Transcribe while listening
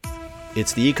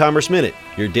It's the E-Commerce Minute,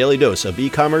 your daily dose of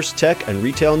e-commerce, tech, and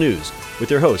retail news with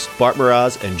your hosts, Bart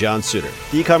Mraz and John Suter.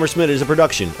 The E-Commerce Minute is a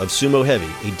production of Sumo Heavy,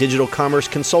 a digital commerce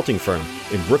consulting firm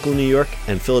in Brooklyn, New York,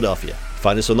 and Philadelphia.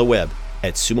 Find us on the web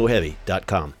at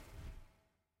sumoheavy.com.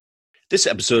 This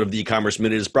episode of the E-Commerce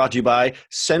Minute is brought to you by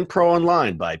SendPro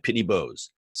Online by Pitney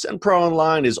Bowes. SendPro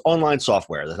Online is online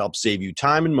software that helps save you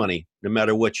time and money no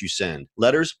matter what you send.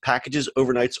 Letters, packages,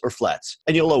 overnights, or flats.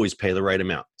 And you'll always pay the right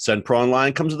amount. SendPro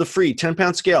Online comes with a free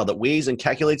 10-pound scale that weighs and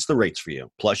calculates the rates for you.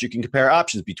 Plus, you can compare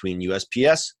options between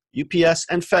USPS, UPS,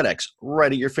 and FedEx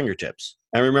right at your fingertips.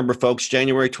 And remember, folks,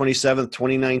 January 27th,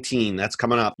 2019, that's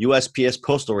coming up. USPS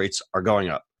postal rates are going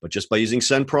up. But just by using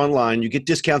SendPro Online, you get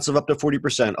discounts of up to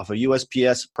 40% off of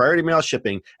USPS priority mail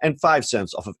shipping and 5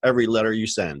 cents off of every letter you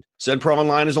send. SendPro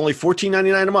Online is only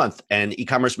 $14.99 a month, and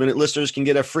E-Commerce Minute listeners can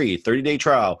get a free 30-day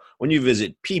trial when you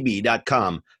visit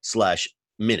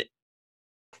pb.com/minute.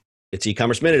 It's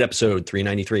E-Commerce Minute, episode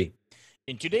 393.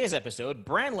 In today's episode,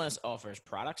 Brandless offers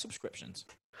product subscriptions.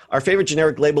 Our favorite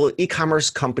generic label e-commerce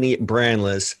company,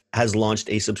 Brandless, has launched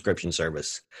a subscription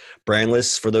service.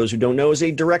 Brandless, for those who don't know, is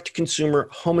a direct-to-consumer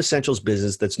home essentials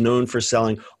business that's known for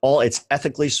selling all its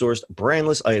ethically sourced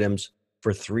brandless items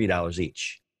for $3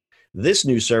 each. This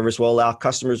new service will allow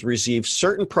customers to receive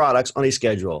certain products on a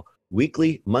schedule,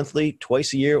 weekly, monthly,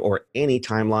 twice a year, or any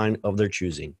timeline of their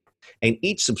choosing. And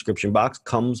each subscription box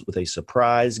comes with a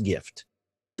surprise gift.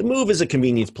 The move is a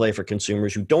convenience play for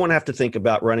consumers who don't have to think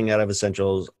about running out of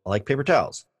essentials like paper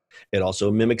towels. It also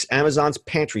mimics Amazon's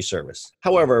pantry service.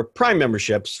 However, Prime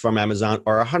memberships from Amazon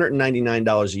are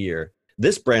 $199 a year.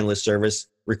 This Brandless service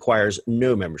requires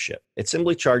no membership. It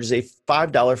simply charges a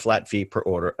 $5 flat fee per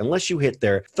order unless you hit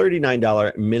their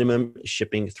 $39 minimum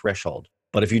shipping threshold.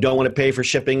 But if you don't want to pay for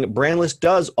shipping, Brandless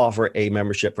does offer a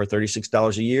membership for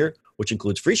 $36 a year, which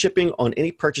includes free shipping on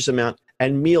any purchase amount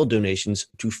and meal donations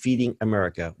to Feeding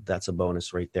America. That's a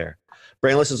bonus right there.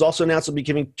 Brandless has also announced they'll be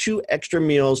giving 2 extra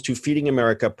meals to Feeding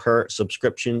America per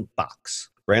subscription box.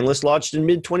 Brandless launched in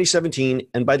mid-2017,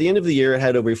 and by the end of the year, it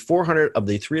had over 400 of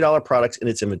the $3 products in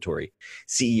its inventory.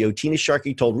 CEO Tina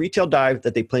Sharkey told Retail Dive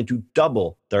that they plan to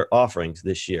double their offerings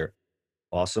this year.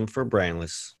 Awesome for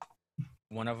Brandless.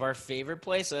 One of our favorite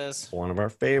places. One of our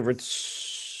favorites.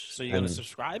 So you're going to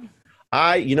subscribe?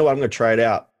 You know what? I'm going to try it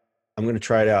out.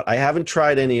 I haven't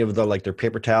tried any of their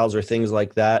paper towels or things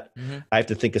like that. Mm-hmm. I have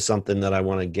to think of something that I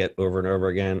want to get over and over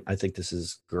again. I think this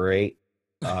is great.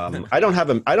 I don't have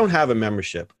a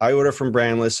membership. I order from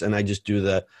Brandless and I just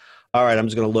do all right, I'm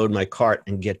just going to load my cart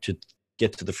and get to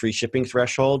the free shipping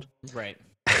threshold. Right.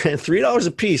 And $3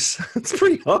 a piece. It's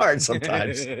pretty hard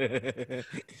sometimes.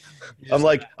 I'm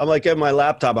like at my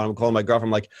laptop and I'm calling my girlfriend.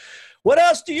 I'm like, what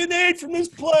else do you need from this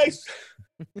place?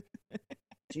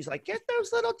 She's like, get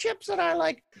those little chips that I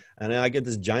like. And then I get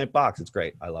this giant box. It's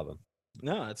great. I love them.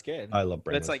 No, that's good. I love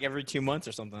Brandless. That's like every 2 months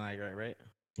or something like that, right?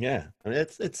 Yeah. I mean,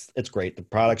 it's great. The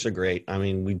products are great. I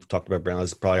mean, we've talked about Brandless.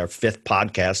 It's probably our 5th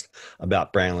podcast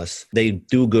about Brandless. They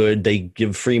do good. They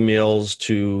give free meals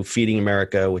to Feeding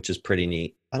America, which is pretty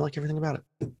neat. I like everything about it.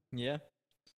 Yeah.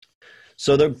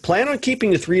 So they're planning on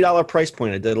keeping the $3 price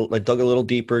point. I dug a little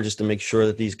deeper just to make sure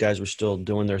that these guys were still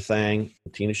doing their thing.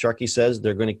 Tina Sharkey says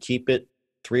they're going to keep it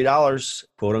 $3,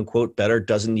 quote unquote, better,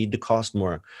 doesn't need to cost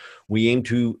more. We aim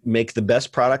to make the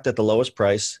best product at the lowest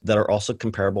price that are also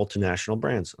comparable to national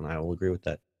brands. And I will agree with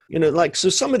that. So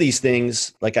some of these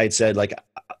things, like I said,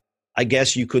 I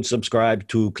guess you could subscribe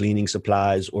to cleaning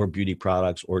supplies or beauty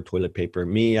products or toilet paper.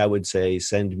 I would say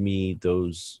send me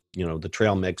those, the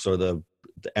trail mix or the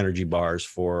energy bars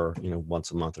for,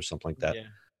 once a month or something like that. Yeah.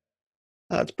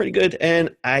 It's pretty good.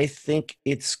 And I think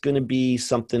it's going to be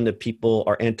something that people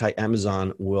are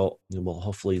anti-Amazon will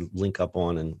hopefully link up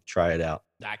on and try it out.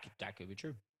 That could be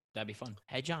true. That'd be fun.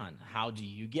 Hey, John, how do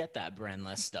you get that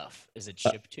Brandless stuff? Is it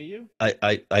shipped to you?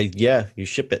 Yeah, you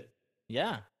ship it.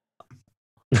 Yeah.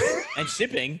 And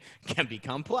shipping can be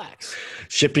complex.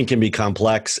 Shipping can be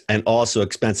complex and also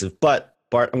expensive. But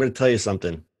Bart, I'm going to tell you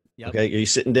something. Yep. Okay, are you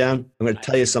sitting down? I'm going to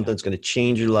tell you something that's going to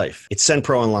change your life. It's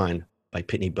SendPro Online by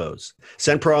Pitney Bowes.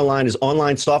 SendPro Online is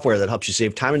online software that helps you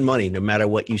save time and money no matter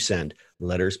what you send.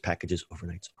 Letters, packages,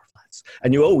 overnights, or flats.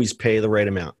 And you always pay the right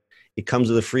amount. It comes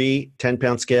with a free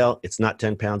 10-pound scale. It's not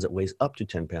 10 pounds. It weighs up to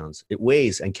 10 pounds. It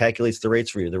weighs and calculates the rates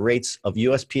for you. The rates of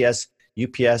USPS,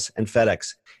 UPS, and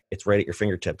FedEx. It's right at your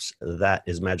fingertips. That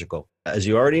is magical. As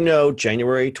you already know,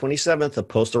 January 27th, the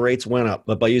postal rates went up.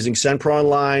 But by using SendPro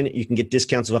Online, you can get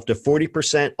discounts of up to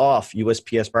 40% off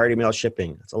USPS priority mail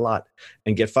shipping. That's a lot.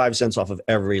 And get 5 cents off of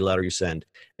every letter you send.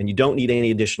 And you don't need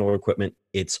any additional equipment.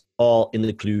 It's all in the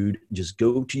include. Just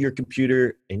go to your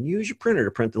computer and use your printer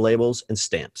to print the labels and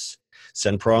stamps.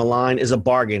 Send Pro Online is a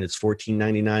bargain. It's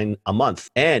 $14.99 a month.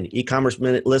 And e-commerce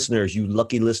minute listeners, you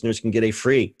lucky listeners, can get a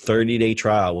free 30-day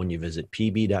trial when you visit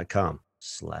pb.com/minute.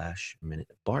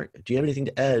 Bart, do you have anything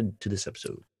to add to this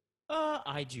episode?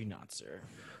 I do not, sir.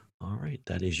 All right.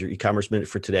 That is your e-commerce minute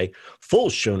for today. Full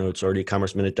show notes are at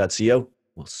ecommerceminute.co.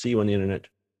 We'll see you on the internet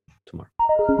tomorrow.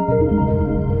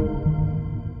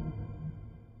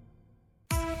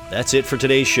 That's it for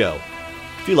today's show.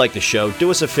 If you like the show, do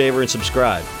us a favor and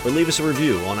subscribe or leave us a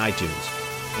review on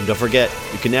iTunes. And don't forget,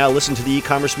 you can now listen to the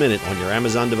e-commerce minute on your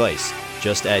Amazon device.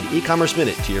 Just add e-commerce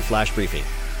minute to your flash briefing.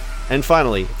 And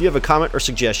finally, if you have a comment or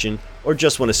suggestion or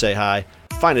just want to say hi,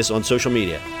 find us on social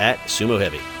media at Sumo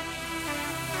Heavy.